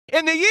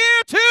in the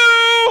year 2.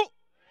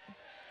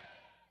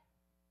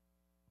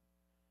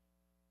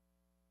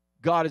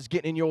 God is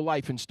getting in your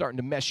life and starting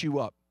to mess you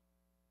up.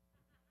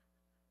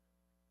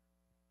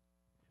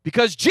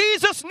 Because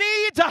Jesus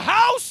needs a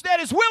house that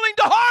is willing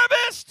to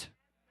harvest.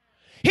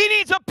 He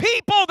needs a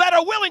people that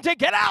are willing to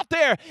get out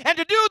there and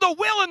to do the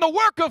will and the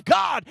work of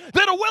God,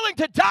 that are willing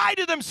to die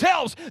to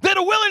themselves, that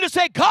are willing to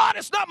say, God,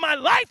 it's not my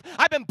life,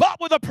 I've been bought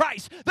with a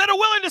price, that are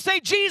willing to say,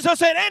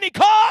 Jesus, at any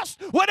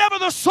cost, whatever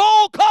the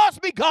soul costs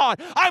me,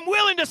 God, I'm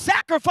willing to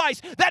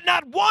sacrifice, that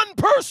not one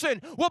person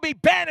will be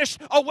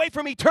banished away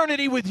from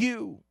eternity with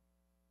you.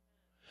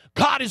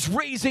 God is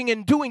raising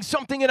and doing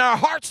something in our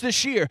hearts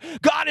this year.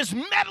 God is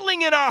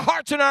meddling in our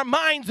hearts and our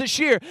minds this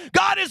year.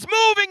 God is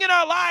moving in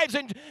our lives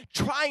and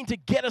trying to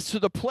get us to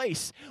the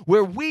place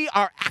where we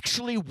are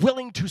actually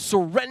willing to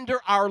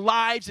surrender our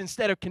lives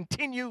instead of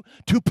continue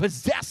to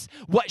possess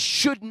what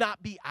should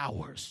not be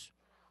ours.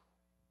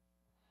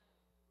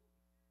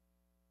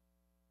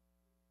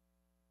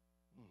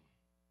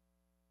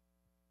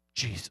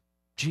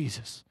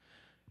 Jesus.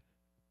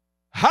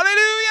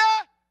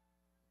 Hallelujah.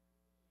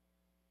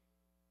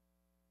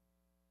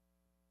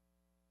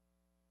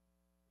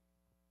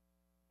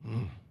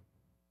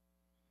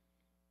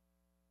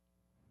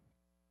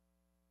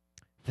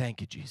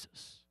 Thank you,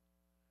 Jesus.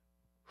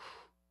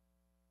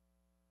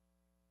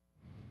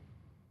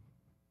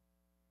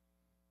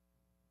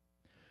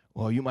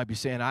 Well, you might be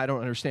saying, I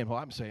don't understand. Well,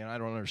 I'm saying I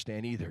don't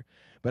understand either.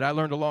 But I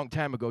learned a long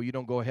time ago, you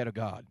don't go ahead of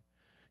God.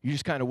 You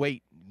just kind of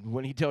wait.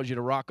 When he tells you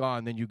to rock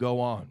on, then you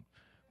go on.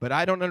 But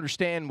I don't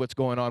understand what's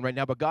going on right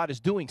now, but God is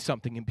doing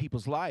something in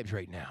people's lives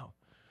right now.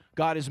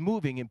 God is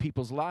moving in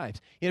people's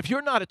lives. And if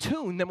you're not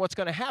attuned, then what's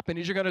going to happen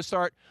is you're going to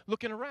start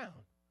looking around.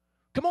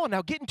 Come on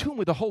now, get in tune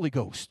with the Holy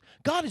Ghost.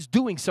 God is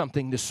doing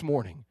something this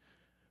morning.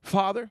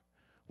 Father,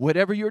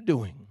 whatever you're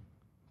doing,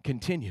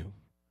 continue.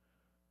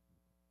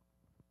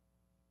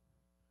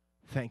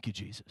 Thank you,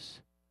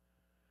 Jesus.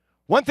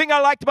 One thing I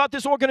liked about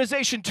this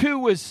organization, too,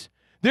 was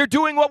they're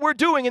doing what we're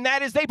doing, and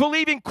that is they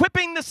believe in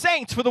equipping the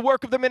saints for the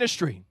work of the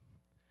ministry.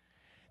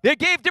 They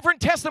gave different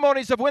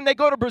testimonies of when they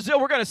go to Brazil.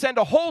 We're going to send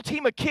a whole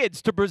team of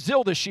kids to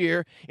Brazil this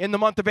year in the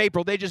month of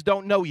April. They just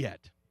don't know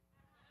yet.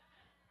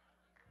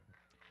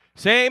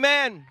 Say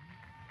amen.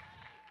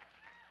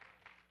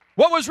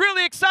 What was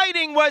really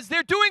exciting was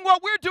they're doing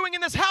what we're doing in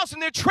this house,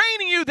 and they're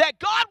training you that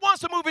God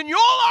wants to move in your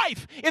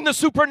life in the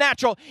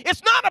supernatural.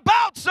 It's not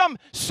about some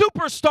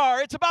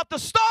superstar. It's about the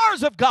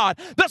stars of God,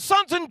 the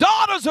sons and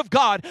daughters of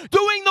God,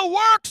 doing the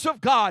works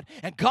of God.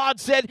 And God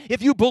said,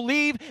 if you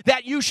believe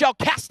that you shall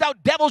cast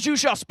out devils, you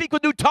shall speak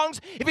with new tongues.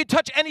 If you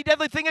touch any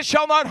deadly thing, it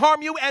shall not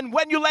harm you. And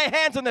when you lay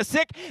hands on the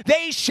sick,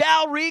 they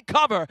shall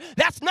recover.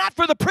 That's not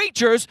for the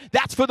preachers.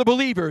 That's for the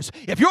believers.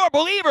 If you're a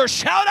believer,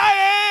 shout,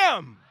 I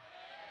am.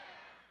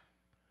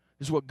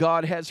 This is what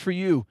God has for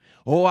you.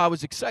 Oh, I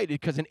was excited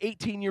because an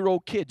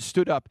 18-year-old kid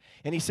stood up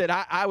and he said,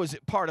 I was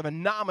part of a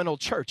nominal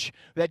church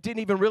that didn't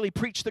even really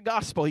preach the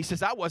gospel. He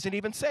says, I wasn't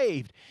even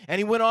saved. And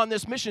he went on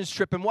this missions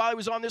trip, and while he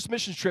was on this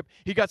missions trip,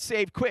 he got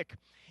saved quick.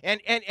 And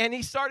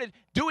he started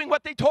doing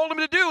what they told him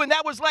to do, and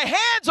that was lay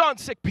hands on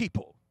sick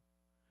people.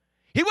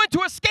 He went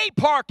to a skate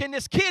park, and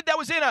this kid that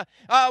was in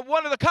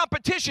one of the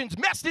competitions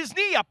messed his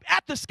knee up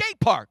at the skate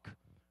park.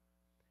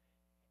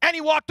 And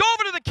he walked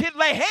over to the kid,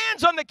 lay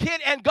hands on the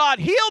kid, and God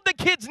healed the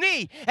kid's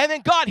knee. And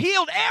then God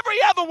healed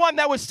every other one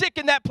that was sick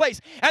in that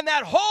place. And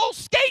that whole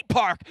skate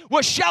park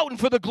was shouting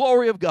for the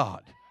glory of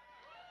God.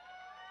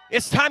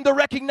 It's time to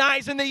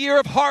recognize in the year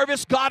of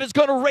harvest, God is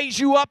going to raise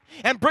you up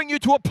and bring you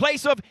to a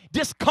place of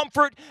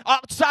discomfort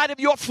outside of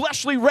your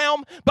fleshly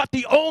realm. But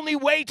the only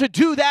way to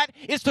do that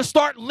is to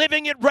start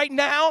living it right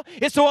now.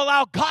 Is to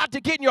allow God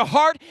to get in your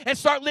heart and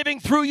start living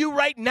through you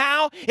right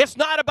now. It's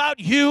not about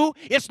you.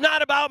 It's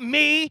not about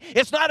me.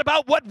 It's not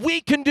about what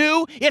we can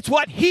do. It's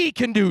what He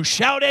can do.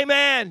 Shout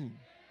amen.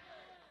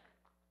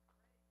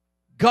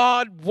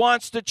 God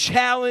wants to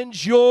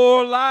challenge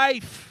your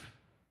life.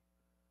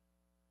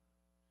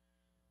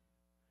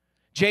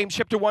 James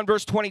chapter 1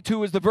 verse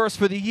 22 is the verse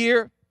for the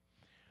year.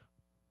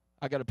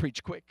 I got to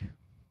preach quick.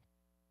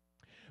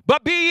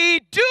 But be ye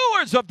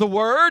doers of the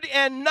word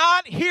and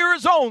not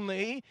hearers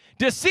only,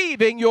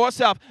 deceiving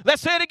yourself.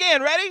 Let's say it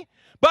again. Ready?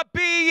 But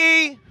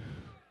be ye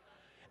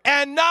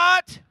and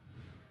not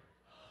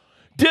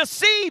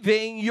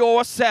deceiving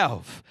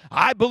yourself.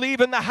 I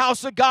believe in the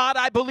house of God.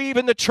 I believe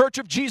in the church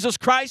of Jesus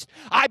Christ.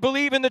 I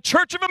believe in the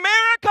church of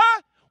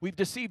America. We've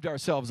deceived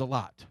ourselves a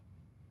lot.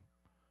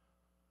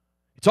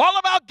 It's all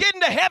about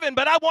getting to heaven,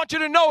 but I want you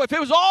to know if it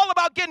was all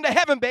about getting to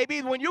heaven,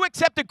 baby, when you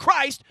accepted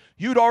Christ,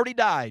 you'd already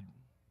died.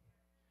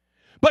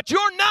 But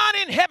you're not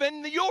in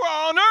heaven, you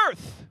are on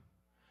earth.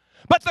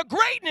 But the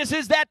greatness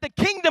is that the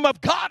kingdom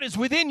of God is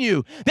within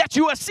you, that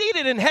you are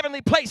seated in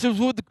heavenly places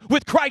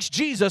with Christ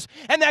Jesus,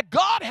 and that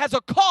God has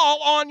a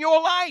call on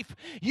your life.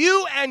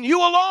 You and you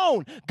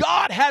alone.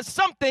 God has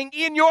something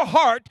in your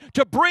heart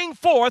to bring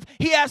forth.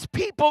 He has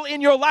people in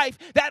your life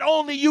that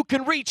only you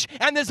can reach,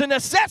 and there's a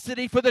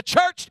necessity for the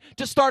church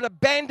to start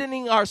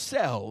abandoning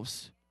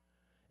ourselves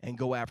and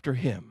go after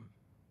Him.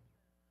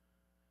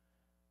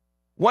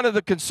 One of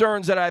the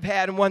concerns that I've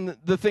had, and one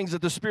of the things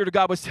that the Spirit of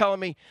God was telling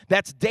me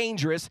that's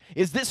dangerous,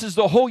 is this is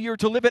the whole year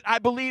to live it. I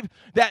believe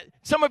that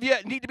some of you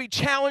need to be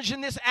challenged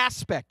in this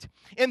aspect,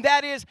 and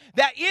that is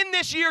that in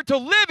this year to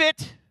live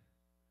it,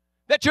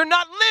 that you're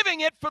not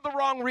living it for the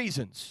wrong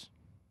reasons.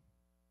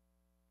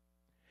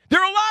 There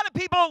are a lot of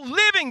people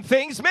living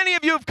things. Many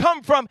of you have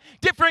come from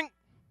different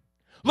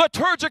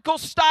liturgical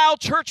style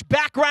church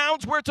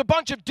backgrounds where it's a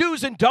bunch of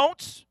do's and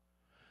don'ts.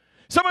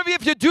 Some of you,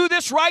 if you do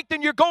this right,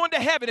 then you're going to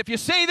heaven. If you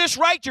say this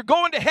right, you're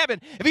going to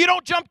heaven. If you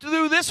don't jump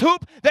through this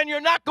hoop, then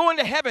you're not going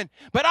to heaven.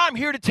 But I'm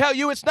here to tell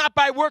you it's not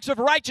by works of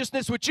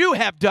righteousness which you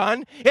have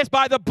done. It's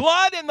by the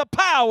blood and the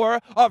power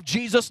of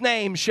Jesus'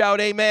 name.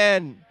 Shout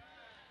amen.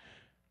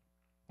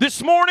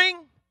 This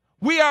morning,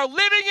 we are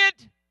living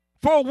it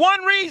for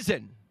one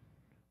reason.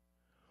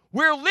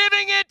 We're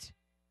living it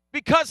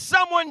because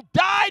someone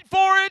died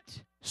for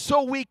it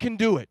so we can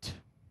do it.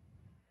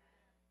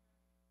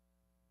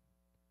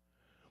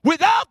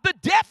 Without the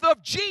death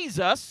of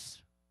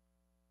Jesus,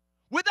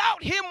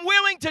 without him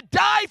willing to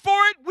die for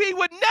it, we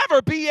would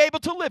never be able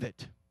to live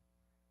it.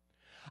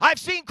 I've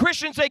seen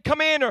Christians, they come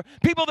in, or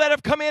people that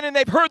have come in and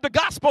they've heard the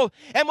gospel,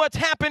 and what's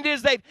happened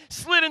is they've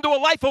slid into a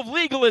life of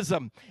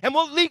legalism. And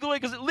what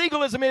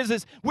legalism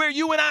is where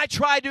you and I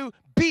try to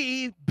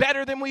be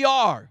better than we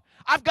are.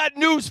 I've got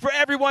news for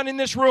everyone in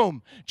this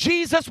room.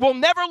 Jesus will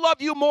never love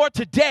you more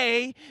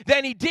today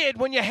than he did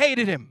when you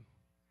hated him.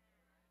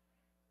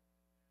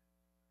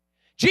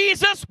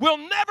 Jesus will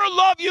never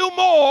love you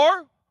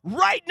more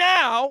right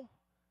now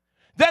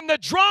than the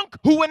drunk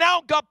who went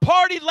out, got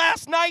partied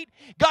last night,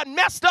 got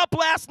messed up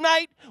last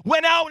night,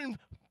 went out and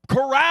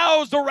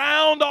caroused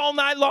around all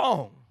night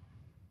long.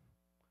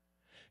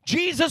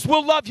 Jesus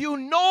will love you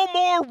no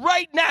more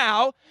right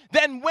now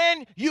than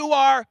when you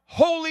are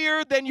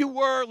holier than you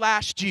were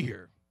last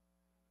year.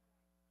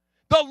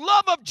 The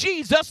love of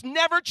Jesus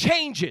never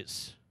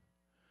changes.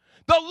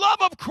 The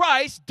love of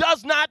Christ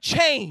does not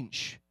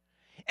change.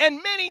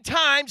 And many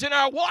times in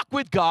our walk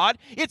with God,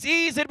 it's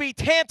easy to be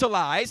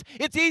tantalized,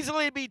 it's easy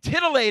to be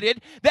titillated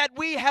that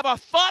we have a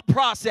thought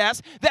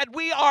process that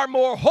we are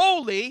more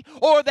holy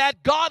or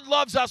that God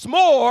loves us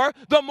more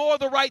the more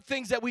the right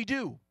things that we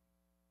do.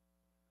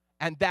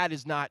 And that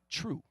is not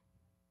true.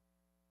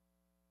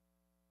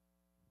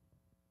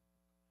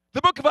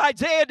 The book of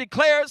Isaiah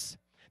declares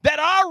that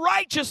our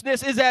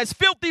righteousness is as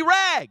filthy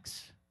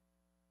rags.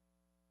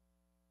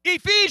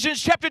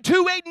 Ephesians chapter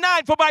 2, 8, and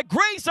 9, for by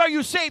grace are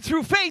you saved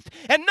through faith,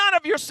 and not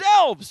of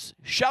yourselves.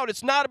 Shout,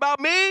 it's not about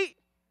me.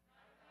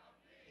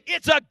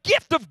 It's a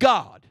gift of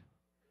God,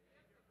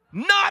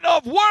 not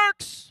of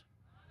works,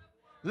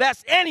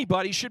 lest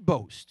anybody should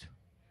boast.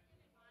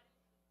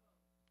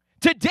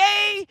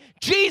 Today,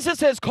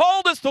 Jesus has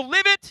called us to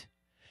live it,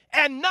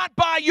 and not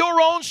by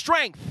your own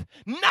strength,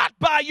 not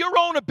by your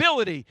own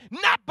ability,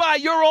 not by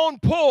your own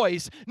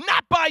poise,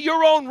 not by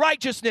your own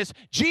righteousness.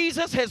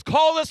 Jesus has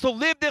called us to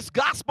live this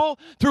gospel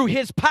through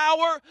his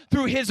power,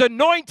 through his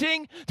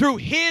anointing, through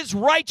his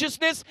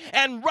righteousness.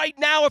 And right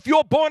now, if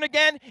you're born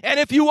again, and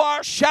if you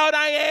are, shout,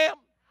 I am.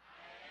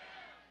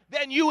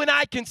 Then you and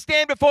I can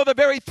stand before the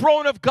very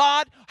throne of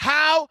God.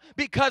 How?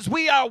 Because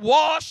we are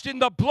washed in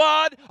the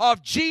blood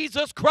of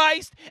Jesus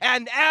Christ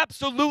and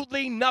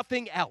absolutely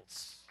nothing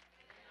else.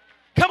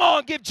 Come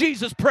on, give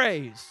Jesus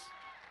praise.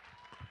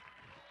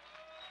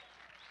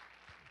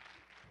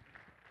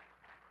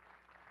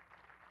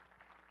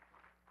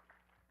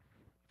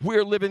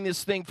 We're living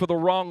this thing for the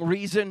wrong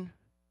reason,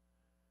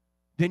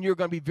 then you're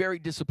going to be very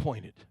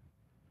disappointed.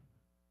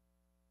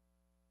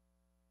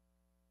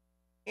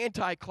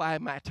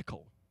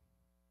 Anticlimactical.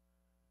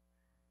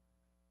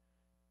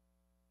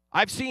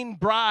 I've seen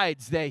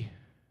brides,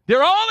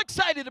 they're all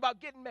excited about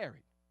getting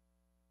married.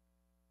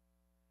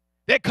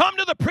 They come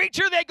to the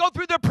preacher, they go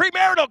through their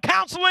premarital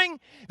counseling,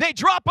 they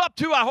drop up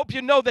to, I hope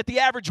you know that the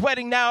average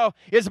wedding now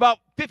is about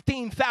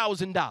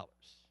 $15,000.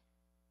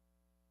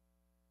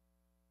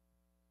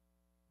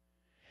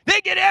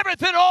 They get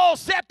everything all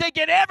set. They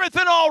get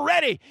everything all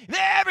ready.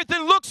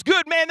 Everything looks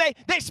good, man.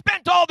 They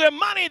spent all their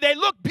money. They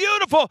look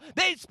beautiful.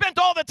 They spent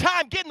all the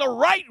time getting the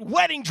right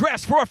wedding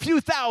dress for a few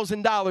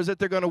 $1,000s that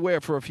they're going to wear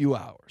for a few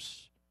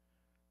hours.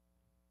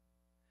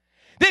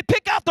 They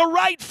pick out the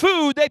right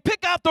food. They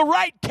pick out the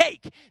right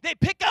cake. They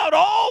pick out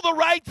all the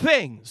right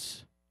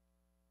things.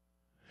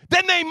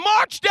 Then they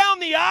march down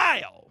the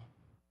aisle.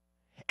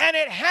 And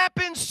it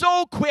happens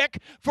so quick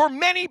for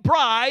many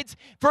brides,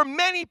 for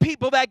many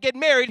people that get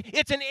married.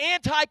 It's an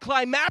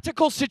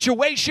anticlimactical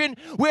situation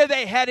where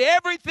they had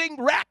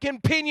everything rack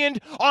and pinioned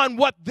on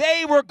what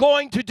they were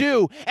going to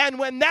do. And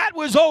when that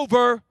was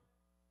over,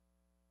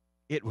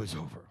 it was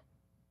over.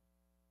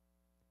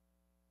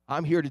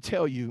 I'm here to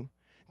tell you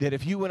that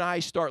if you and I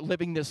start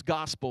living this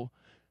gospel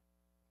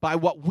by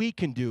what we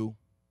can do,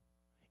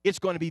 it's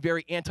going to be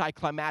very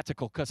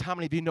anticlimactical, because how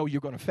many of you know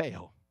you're going to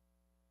fail?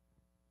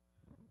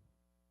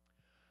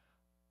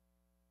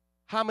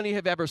 How many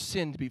have ever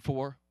sinned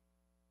before?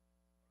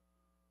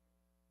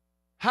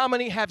 How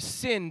many have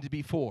sinned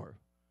before?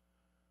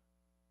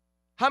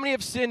 How many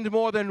have sinned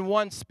more than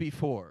once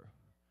before?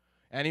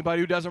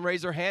 Anybody who doesn't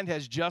raise their hand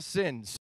has just sinned.